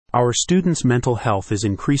Our students' mental health is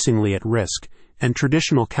increasingly at risk, and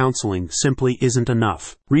traditional counseling simply isn't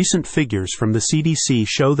enough. Recent figures from the CDC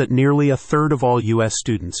show that nearly a third of all U.S.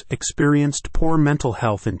 students experienced poor mental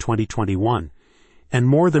health in 2021, and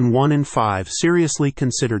more than 1 in 5 seriously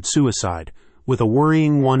considered suicide, with a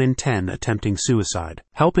worrying 1 in 10 attempting suicide.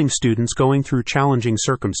 Helping students going through challenging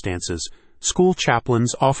circumstances, school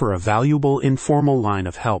chaplains offer a valuable informal line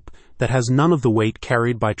of help that has none of the weight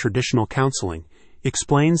carried by traditional counseling,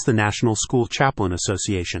 explains the National School Chaplain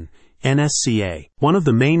Association, NSCA. One of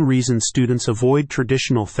the main reasons students avoid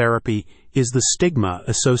traditional therapy is the stigma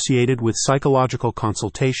associated with psychological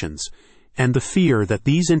consultations, and the fear that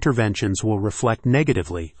these interventions will reflect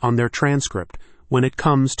negatively on their transcript when it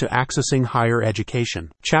comes to accessing higher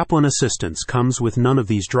education. Chaplain assistance comes with none of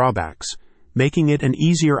these drawbacks, making it an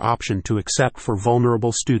easier option to accept for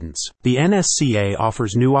vulnerable students. The NSCA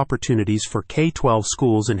offers new opportunities for K-12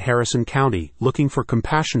 schools in Harrison County looking for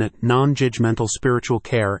compassionate, non-judgmental spiritual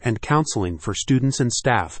care and counseling for students and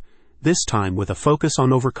staff, this time with a focus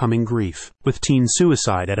on overcoming grief. With teen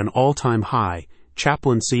suicide at an all-time high,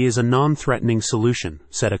 chaplaincy is a non-threatening solution,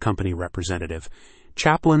 said a company representative.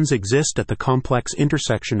 Chaplains exist at the complex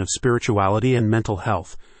intersection of spirituality and mental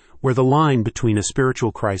health, where the line between a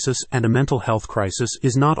spiritual crisis and a mental health crisis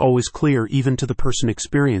is not always clear even to the person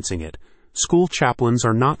experiencing it. School chaplains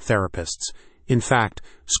are not therapists. In fact,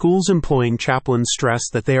 schools employing chaplains stress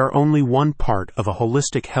that they are only one part of a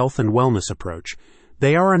holistic health and wellness approach.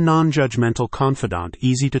 They are a non-judgmental confidant,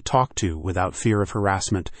 easy to talk to without fear of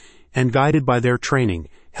harassment, and guided by their training,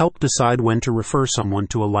 help decide when to refer someone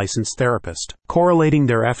to a licensed therapist. Correlating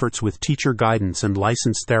their efforts with teacher guidance and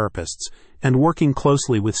licensed therapists, and working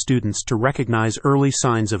closely with students to recognize early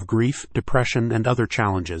signs of grief, depression, and other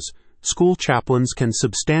challenges, school chaplains can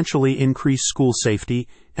substantially increase school safety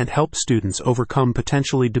and help students overcome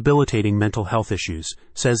potentially debilitating mental health issues,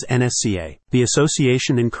 says NSCA. The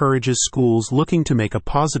association encourages schools looking to make a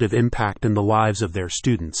positive impact in the lives of their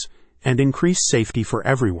students and increase safety for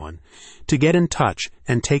everyone to get in touch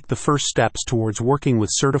and take the first steps towards working with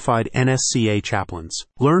certified NSCA chaplains.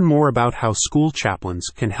 Learn more about how school chaplains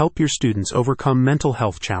can help your students overcome mental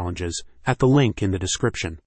health challenges at the link in the description.